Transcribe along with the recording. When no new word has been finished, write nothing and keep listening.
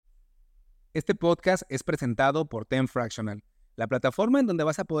Este podcast es presentado por Ten Fractional, la plataforma en donde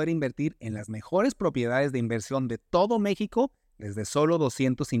vas a poder invertir en las mejores propiedades de inversión de todo México desde solo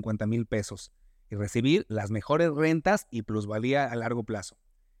 250,000 pesos y recibir las mejores rentas y plusvalía a largo plazo.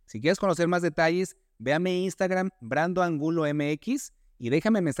 Si quieres conocer más detalles, ve a mi Instagram, BrandoAnguloMX, y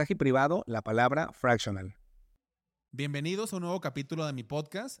déjame mensaje privado la palabra Fractional. Bienvenidos a un nuevo capítulo de mi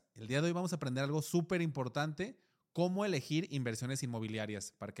podcast. El día de hoy vamos a aprender algo súper importante, cómo elegir inversiones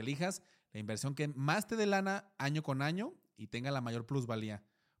inmobiliarias, para que elijas la inversión que más te dé lana año con año y tenga la mayor plusvalía,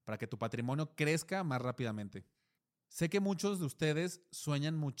 para que tu patrimonio crezca más rápidamente. Sé que muchos de ustedes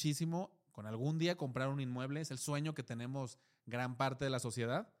sueñan muchísimo con algún día comprar un inmueble, es el sueño que tenemos gran parte de la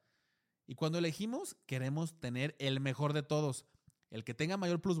sociedad. Y cuando elegimos, queremos tener el mejor de todos, el que tenga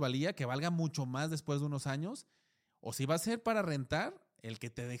mayor plusvalía, que valga mucho más después de unos años, o si va a ser para rentar, el que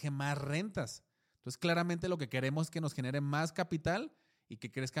te deje más rentas. Entonces, claramente lo que queremos es que nos genere más capital y que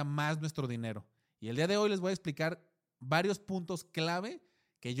crezca más nuestro dinero. Y el día de hoy les voy a explicar varios puntos clave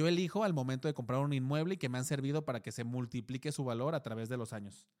que yo elijo al momento de comprar un inmueble y que me han servido para que se multiplique su valor a través de los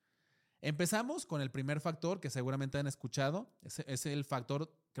años. Empezamos con el primer factor que seguramente han escuchado. Es el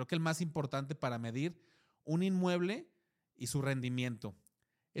factor, creo que el más importante para medir un inmueble y su rendimiento.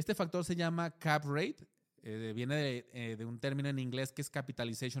 Este factor se llama cap rate. Viene de un término en inglés que es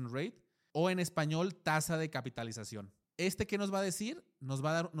capitalization rate, o en español tasa de capitalización. ¿Qué nos va a decir? Nos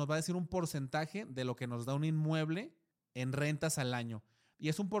va a decir un porcentaje de lo que nos da un inmueble en rentas al año. Y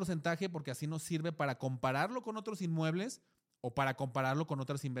es un porcentaje porque así nos sirve para compararlo con otros inmuebles o para compararlo con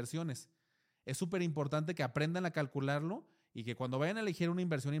otras inversiones. Es súper importante que aprendan a calcularlo y que cuando vayan a elegir una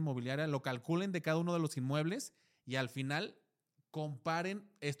inversión inmobiliaria lo calculen de cada uno de los inmuebles y al final comparen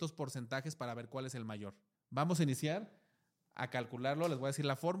estos porcentajes para ver cuál es el mayor. Vamos a iniciar a calcularlo. Les voy a decir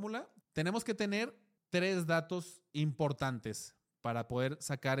la fórmula. Tenemos que tener 3 datos importantes para poder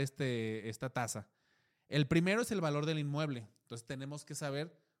sacar esta tasa. El primero es el valor del inmueble. Entonces tenemos que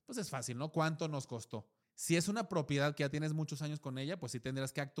saber, pues es fácil, ¿no? ¿Cuánto nos costó? Si es una propiedad que ya tienes muchos años con ella, pues sí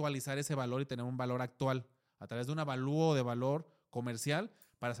tendrás que actualizar ese valor y tener un valor actual a través de un avalúo de valor comercial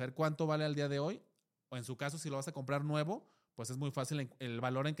para saber cuánto vale al día de hoy. O en su caso, si lo vas a comprar nuevo, pues es muy fácil. El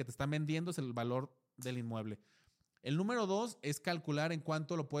valor en que te están vendiendo es el valor del inmueble. El número 2 es calcular en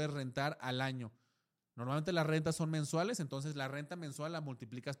cuánto lo puedes rentar al año. Normalmente las rentas son mensuales, entonces la renta mensual la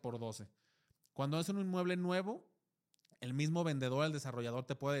multiplicas por 12. Cuando es un inmueble nuevo, el mismo vendedor, el desarrollador,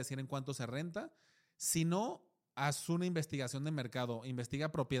 te puede decir en cuánto se renta. Si no, haz una investigación de mercado.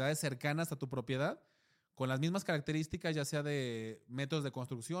 Investiga propiedades cercanas a tu propiedad con las mismas características, ya sea de metros de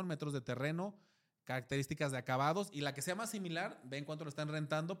construcción, metros de terreno, características de acabados, y la que sea más similar, ve en cuánto lo están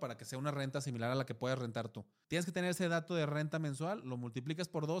rentando para que sea una renta similar a la que puedes rentar tú. Tienes que tener ese dato de renta mensual, lo multiplicas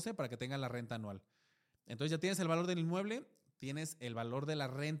por 12 para que tengas la renta anual. Entonces ya tienes el valor del inmueble, tienes el valor de la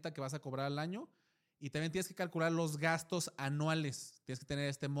renta que vas a cobrar al año y también tienes que calcular los gastos anuales. Tienes que tener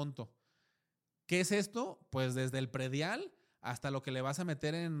este monto. ¿Qué es esto? Pues desde el predial hasta lo que le vas a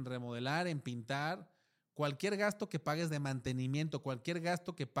meter en remodelar, en pintar, cualquier gasto que pagues de mantenimiento, cualquier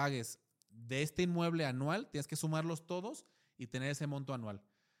gasto que pagues de este inmueble anual, tienes que sumarlos todos y tener ese monto anual.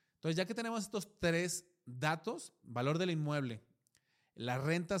 Entonces, ya que tenemos estos 3 datos, valor del inmueble, las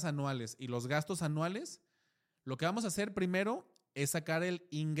rentas anuales y los gastos anuales, lo que vamos a hacer primero es sacar el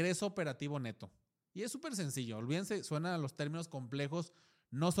ingreso operativo neto. Y es súper sencillo, olvídense, suenan a los términos complejos,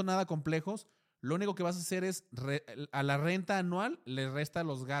 no son nada complejos. Lo único que vas a hacer es a la renta anual le resta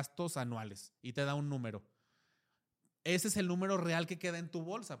los gastos anuales y te da un número. Ese es el número real que queda en tu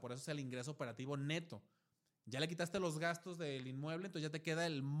bolsa, por eso es el ingreso operativo neto. Ya le quitaste los gastos del inmueble, entonces ya te queda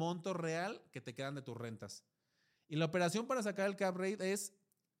el monto real que te quedan de tus rentas. Y la operación para sacar el cap rate es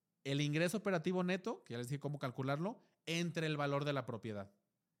el ingreso operativo neto, que ya les dije cómo calcularlo, entre el valor de la propiedad.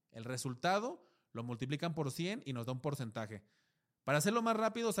 El resultado lo multiplican por 100 y nos da un porcentaje. Para hacerlo más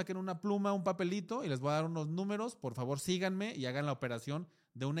rápido, saquen una pluma, un papelito y les voy a dar unos números. Por favor, síganme y hagan la operación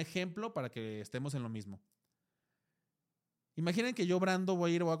de un ejemplo para que estemos en lo mismo. Imaginen que yo, Brando,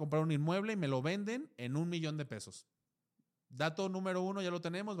 voy a comprar un inmueble y me lo venden en 1,000,000 de pesos. Dato número 1, ya lo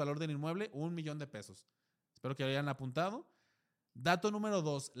tenemos, valor del inmueble, 1,000,000 de pesos. Espero que lo hayan apuntado. Dato número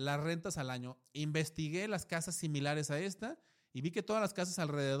 2, las rentas al año. Investigué las casas similares a esta y vi que todas las casas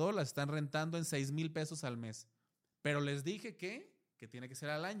alrededor las están rentando en 6,000 pesos al mes. Pero les dije que tiene que ser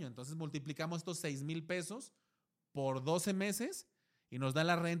al año. Entonces multiplicamos estos 6,000 pesos por 12 meses y nos da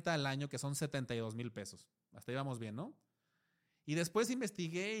la renta al año, que son 72,000 pesos. Hasta ahí vamos bien, ¿no? Y después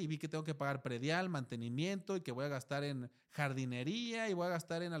investigué y vi que tengo que pagar predial, mantenimiento y que voy a gastar en jardinería y voy a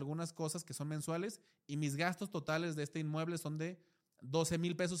gastar en algunas cosas que son mensuales y mis gastos totales de este inmueble son de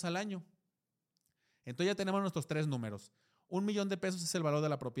 12,000 pesos al año. Entonces ya tenemos nuestros 3 números. 1,000,000 de pesos es el valor de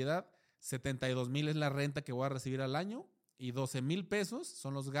la propiedad, 72,000 es la renta que voy a recibir al año y 12,000 pesos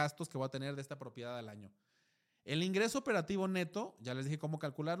son los gastos que voy a tener de esta propiedad al año. El ingreso operativo neto, ya les dije cómo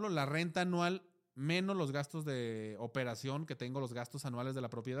calcularlo, la renta anual menos los gastos de operación que tengo, los gastos anuales de la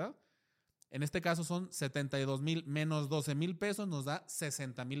propiedad. En este caso son 72,000 menos 12,000 pesos, nos da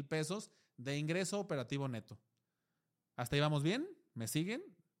 60,000 pesos de ingreso operativo neto. ¿Hasta ahí vamos bien? ¿Me siguen?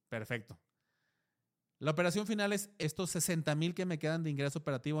 Perfecto. La operación final es estos 60,000 que me quedan de ingreso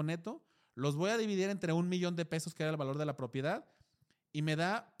operativo neto, los voy a dividir entre 1,000,000 de pesos, que era el valor de la propiedad, y me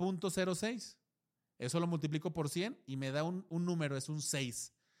da 0.06. Eso lo multiplico por 100 y me da un número, es un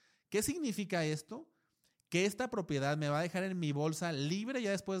 6. ¿Qué significa esto? Que esta propiedad me va a dejar en mi bolsa libre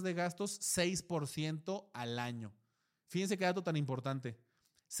ya después de gastos 6% al año. Fíjense qué dato tan importante.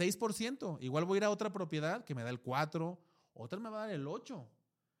 6%. Igual voy a ir a otra propiedad que me da el 4%, otra me va a dar el 8%.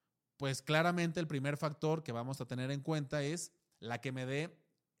 Pues claramente el primer factor que vamos a tener en cuenta es la que me dé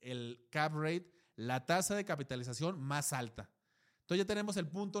el cap rate, la tasa de capitalización más alta. Entonces ya tenemos el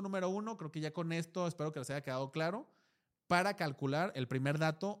punto número 1. Creo que ya con esto espero que les haya quedado claro para calcular el primer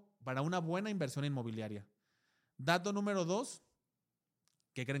dato para una buena inversión inmobiliaria. Dato número 2,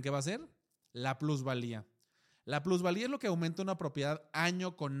 ¿qué creen que va a ser? La plusvalía. La plusvalía es lo que aumenta una propiedad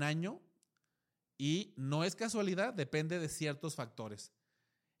año con año y no es casualidad, depende de ciertos factores.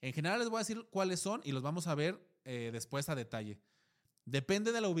 En general les voy a decir cuáles son y los vamos a ver después a detalle.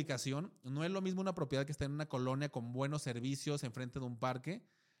 Depende de la ubicación. No es lo mismo una propiedad que está en una colonia con buenos servicios enfrente de un parque.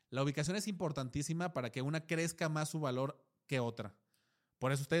 La ubicación es importantísima para que una crezca más su valor que otra.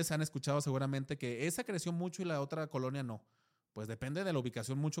 Por eso ustedes han escuchado seguramente que esa creció mucho y la otra colonia no. Pues depende de la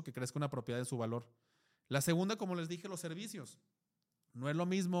ubicación mucho que crezca una propiedad en su valor. La segunda, como les dije, los servicios. No es lo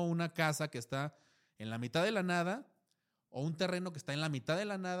mismo una casa que está en la mitad de la nada o un terreno que está en la mitad de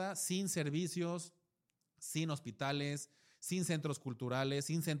la nada, sin servicios, sin hospitales, sin centros culturales,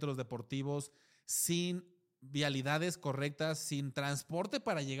 sin centros deportivos, sin vialidades correctas, sin transporte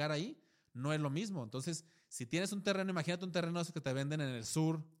para llegar ahí. No es lo mismo. Entonces, si tienes un terreno, imagínate un terreno esos que te venden en el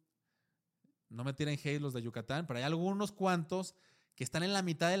sur. No me tiren hate los de Yucatán, pero hay algunos cuantos que están en la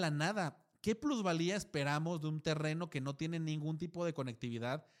mitad de la nada. ¿Qué plusvalía esperamos de un terreno que no tiene ningún tipo de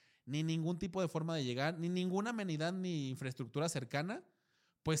conectividad, ni ningún tipo de forma de llegar, ni ninguna amenidad ni infraestructura cercana?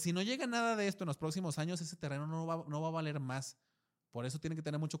 Pues si no llega nada de esto en los próximos años, ese terreno no va a valer más. Por eso tienen que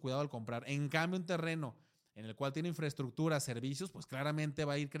tener mucho cuidado al comprar. En cambio, un terreno en el cual tiene infraestructura, servicios, pues claramente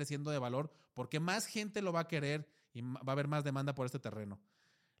va a ir creciendo de valor porque más gente lo va a querer y va a haber más demanda por este terreno.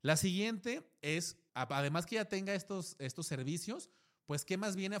 La siguiente es, además que ya tenga estos servicios, pues ¿qué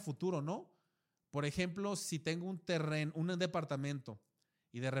más viene a futuro, no? Por ejemplo, si tengo un terreno, un departamento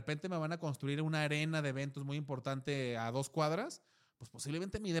y de repente me van a construir una arena de eventos muy importante a 2 cuadras, pues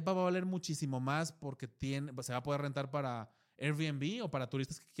posiblemente mi depa va a valer muchísimo más porque se va a poder rentar para Airbnb o para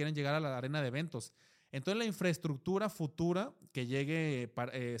turistas que quieren llegar a la arena de eventos. Entonces la infraestructura futura que llegue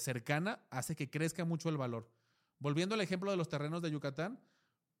cercana hace que crezca mucho el valor. Volviendo al ejemplo de los terrenos de Yucatán,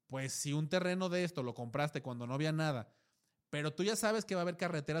 pues si un terreno de esto lo compraste cuando no había nada, pero tú ya sabes que va a haber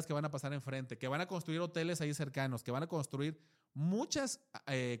carreteras que van a pasar enfrente, que van a construir hoteles ahí cercanos, que van a construir muchas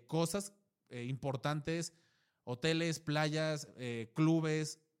cosas importantes, hoteles, playas,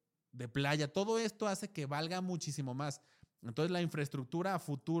 clubes de playa, todo esto hace que valga muchísimo más. Entonces la infraestructura a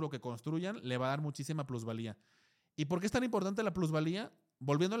futuro que construyan le va a dar muchísima plusvalía. ¿Y por qué es tan importante la plusvalía?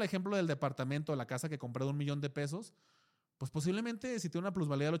 Volviendo al ejemplo del departamento, la casa que compré de 1,000,000 de pesos, pues posiblemente si tiene una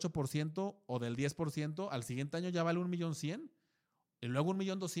plusvalía del 8% o del 10%, al siguiente año ya vale 1,100,000 y luego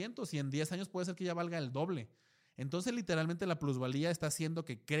 1,200,000 y en 10 años puede ser que ya valga el doble. Entonces literalmente la plusvalía está haciendo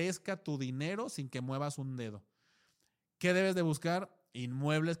que crezca tu dinero sin que muevas un dedo. ¿Qué debes de buscar?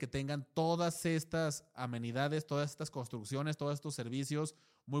 Inmuebles que tengan todas estas amenidades, todas estas construcciones, todos estos servicios,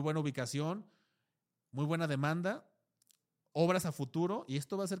 muy buena ubicación, muy buena demanda, obras a futuro, y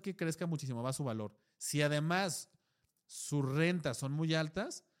esto va a hacer que crezca muchísimo más su valor. Si además sus rentas son muy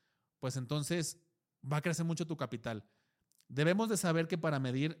altas, pues entonces va a crecer mucho tu capital. Debemos de saber que para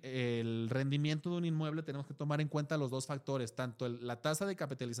medir el rendimiento de un inmueble tenemos que tomar en cuenta los dos factores, tanto la tasa de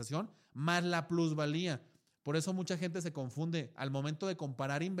capitalización más la plusvalía. Por eso mucha gente se confunde. Al momento de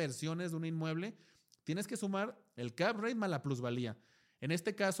comparar inversiones de un inmueble, tienes que sumar el cap rate más la plusvalía. En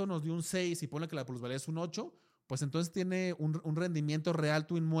este caso nos dio un 6 y pone que la plusvalía es un 8, pues entonces tiene un rendimiento real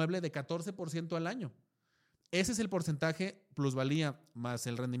tu inmueble de 14% al año. Ese es el porcentaje plusvalía más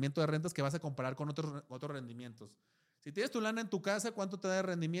el rendimiento de rentas que vas a comparar con otros rendimientos. Si tienes tu lana en tu casa, ¿cuánto te da de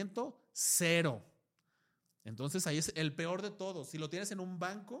rendimiento? 0. Entonces ahí es el peor de todos. Si lo tienes en un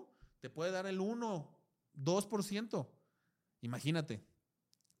banco, te puede dar el 1, 2%. Imagínate,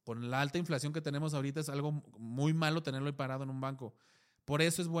 con la alta inflación que tenemos ahorita es algo muy malo tenerlo ahí parado en un banco. Por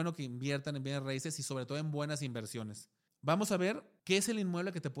eso es bueno que inviertan en bienes raíces y sobre todo en buenas inversiones. Vamos a ver qué es el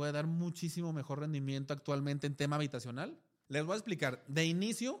inmueble que te puede dar muchísimo mejor rendimiento actualmente en tema habitacional. Les voy a explicar. De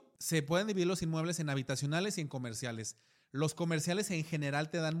inicio, se pueden dividir los inmuebles en habitacionales y en comerciales. Los comerciales en general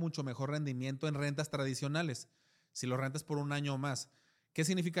te dan mucho mejor rendimiento en rentas tradicionales, si lo rentas por un año o más. ¿Qué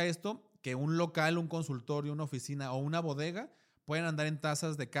significa esto? Que un local, un consultorio, una oficina o una bodega pueden andar en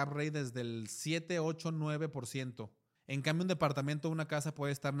tasas de cap rate desde el 7, 8, 9%. En cambio, un departamento o una casa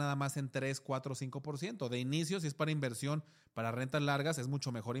puede estar nada más en 3, 4, 5%. De inicio, si es para inversión, para rentas largas, es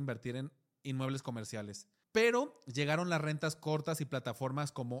mucho mejor invertir en inmuebles comerciales. Pero llegaron las rentas cortas y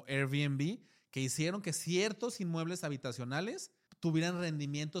plataformas como Airbnb que hicieron que ciertos inmuebles habitacionales tuvieran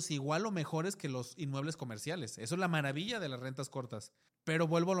rendimientos igual o mejores que los inmuebles comerciales. Eso es la maravilla de las rentas cortas. Pero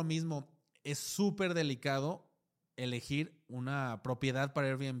vuelvo a lo mismo, es súper delicado elegir una propiedad para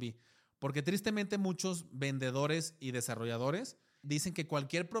Airbnb, porque tristemente muchos vendedores y desarrolladores dicen que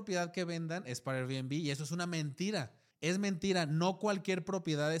cualquier propiedad que vendan es para Airbnb y eso es una mentira. Es mentira, no cualquier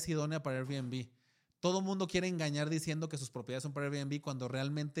propiedad es idónea para Airbnb. Todo el mundo quiere engañar diciendo que sus propiedades son para Airbnb cuando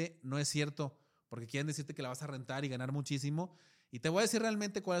realmente no es cierto, porque quieren decirte que la vas a rentar y ganar muchísimo. Y te voy a decir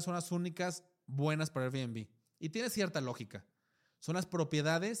realmente cuáles son las únicas buenas para Airbnb. Y tiene cierta lógica. Son las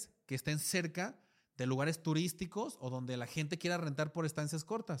propiedades que estén cerca de lugares turísticos o donde la gente quiera rentar por estancias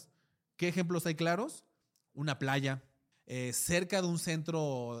cortas. ¿Qué ejemplos hay claros? Una playa, cerca de un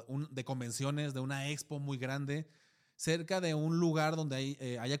centro de convenciones, de una expo muy grande, cerca de un lugar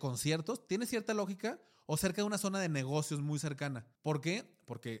donde haya conciertos, tiene cierta lógica, o cerca de una zona de negocios muy cercana. ¿Por qué?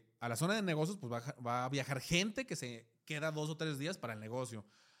 Porque a la zona de negocios pues va a viajar gente que se queda 2 o 3 días para el negocio.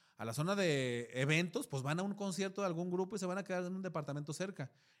 A la zona de eventos, pues van a un concierto de algún grupo y se van a quedar en un departamento cerca.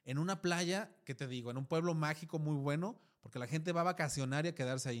 En una playa, ¿qué te digo? En un pueblo mágico muy bueno, porque la gente va a vacacionar y a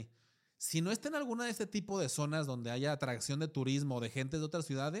quedarse ahí. Si no está en alguna de este tipo de zonas donde haya atracción de turismo o de gente de otras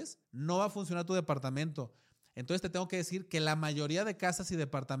ciudades, no va a funcionar tu departamento. Entonces te tengo que decir que la mayoría de casas y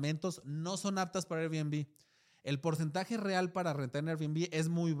departamentos no son aptas para Airbnb. El porcentaje real para rentar en Airbnb es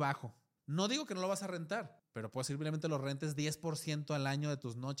muy bajo. No digo que no lo vas a rentar, pero posiblemente lo rentes 10% al año de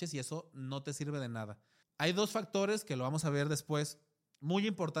tus noches y eso no te sirve de nada. Hay 2 factores que lo vamos a ver después, muy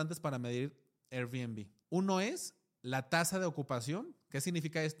importantes para medir Airbnb. Uno es la tasa de ocupación. ¿Qué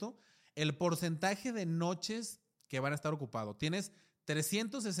significa esto? El porcentaje de noches que van a estar ocupados. Tienes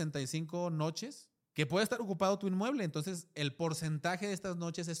 365 noches que puede estar ocupado tu inmueble. Entonces, el porcentaje de estas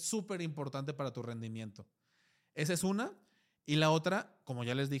noches es súper importante para tu rendimiento. Esa es una. Y la otra, como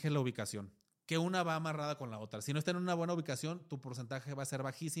ya les dije, la ubicación. Que una va amarrada con la otra. Si no está en una buena ubicación, tu porcentaje va a ser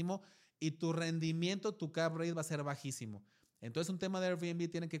bajísimo y tu rendimiento, tu cap rate va a ser bajísimo. Entonces, un tema de Airbnb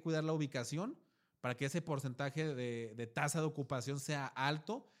tiene que cuidar la ubicación para que ese porcentaje de tasa de ocupación sea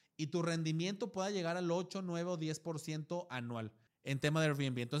alto y tu rendimiento pueda llegar al 8, 9 o 10% anual en tema de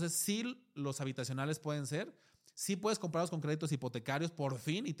Airbnb. Entonces, sí, los habitacionales pueden ser. Sí puedes comprarlos con créditos hipotecarios por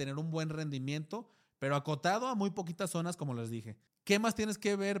fin y tener un buen rendimiento, pero acotado a muy poquitas zonas, como les dije. ¿Qué más tienes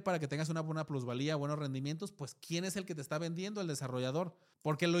que ver para que tengas una buena plusvalía, buenos rendimientos? Pues, ¿quién es el que te está vendiendo? El desarrollador.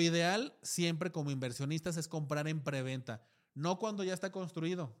 Porque lo ideal siempre como inversionistas es comprar en preventa. No cuando ya está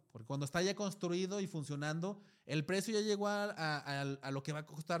construido, porque cuando está ya construido y funcionando, el precio ya llegó a lo que va a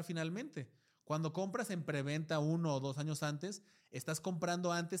costar finalmente. Cuando compras en preventa 1 o 2 años antes, estás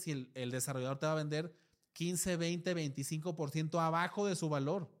comprando antes y el desarrollador te va a vender 15, 20, 25% abajo de su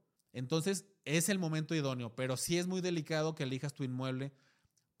valor. Entonces, es el momento idóneo, pero sí es muy delicado que elijas tu inmueble,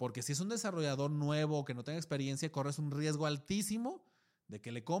 porque si es un desarrollador nuevo o que no tenga experiencia, corres un riesgo altísimo de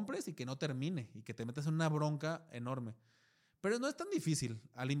que le compres y que no termine y que te metas en una bronca enorme. Pero no es tan difícil.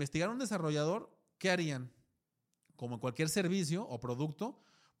 Al investigar a un desarrollador, ¿qué harían? Como cualquier servicio o producto,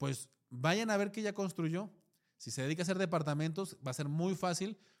 pues vayan a ver qué ya construyó. Si se dedica a hacer departamentos, va a ser muy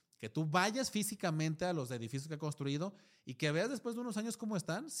fácil que tú vayas físicamente a los edificios que ha construido y que veas después de unos años cómo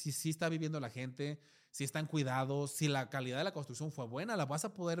están, si sí está viviendo la gente, si están cuidados, si la calidad de la construcción fue buena, la vas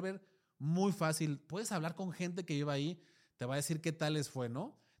a poder ver muy fácil. Puedes hablar con gente que vive ahí, te va a decir qué tal les fue,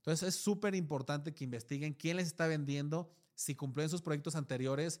 ¿no? Entonces es súper importante que investiguen quién les está vendiendo, si cumplió en sus proyectos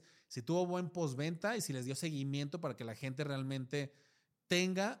anteriores, si tuvo buen postventa y si les dio seguimiento para que la gente realmente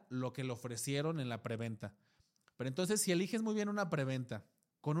tenga lo que le ofrecieron en la preventa. Pero entonces, si eliges muy bien una preventa,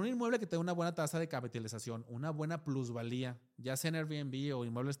 con un inmueble que te dé una buena tasa de capitalización, una buena plusvalía, ya sea en Airbnb o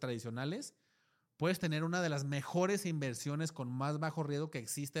inmuebles tradicionales, puedes tener una de las mejores inversiones con más bajo riesgo que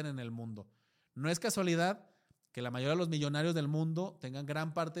existen en el mundo. No es casualidad que la mayoría de los millonarios del mundo tengan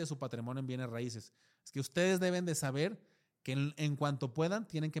gran parte de su patrimonio en bienes raíces. Es que ustedes deben de saber que en cuanto puedan,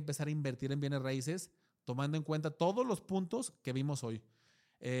 tienen que empezar a invertir en bienes raíces, tomando en cuenta todos los puntos que vimos hoy.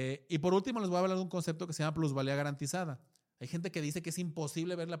 Y por último, les voy a hablar de un concepto que se llama plusvalía garantizada. Hay gente que dice que es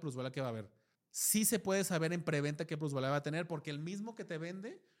imposible ver la plusvalía que va a haber. Sí se puede saber en preventa qué plusvalía va a tener, porque el mismo que te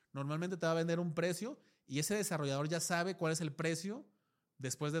vende normalmente te va a vender un precio y ese desarrollador ya sabe cuál es el precio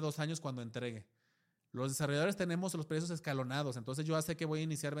después de 2 años cuando entregue. Los desarrolladores tenemos los precios escalonados, entonces yo ya sé que voy a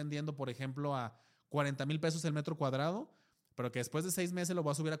iniciar vendiendo, por ejemplo, a 40,000 pesos el metro cuadrado, pero que después de 6 meses lo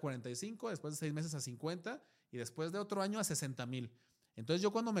voy a subir a 45, después de 6 meses a 50 y después de otro año a 60,000. Entonces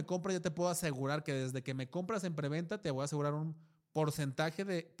yo cuando me compro ya te puedo asegurar que desde que me compras en preventa te voy a asegurar un porcentaje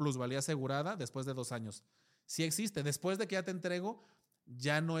de plusvalía asegurada después de 2 años. Sí existe, después de que ya te entrego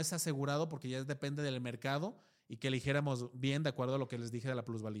ya no es asegurado porque ya depende del mercado y que eligiéramos bien de acuerdo a lo que les dije de la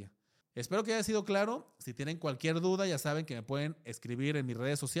plusvalía. Espero que haya sido claro. Si tienen cualquier duda, ya saben que me pueden escribir en mis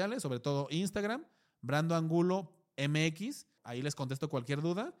redes sociales, sobre todo Instagram, Brando Angulo MX. Ahí les contesto cualquier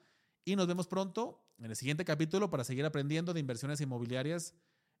duda. Y nos vemos pronto en el siguiente capítulo para seguir aprendiendo de inversiones inmobiliarias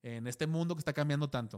en este mundo que está cambiando tanto.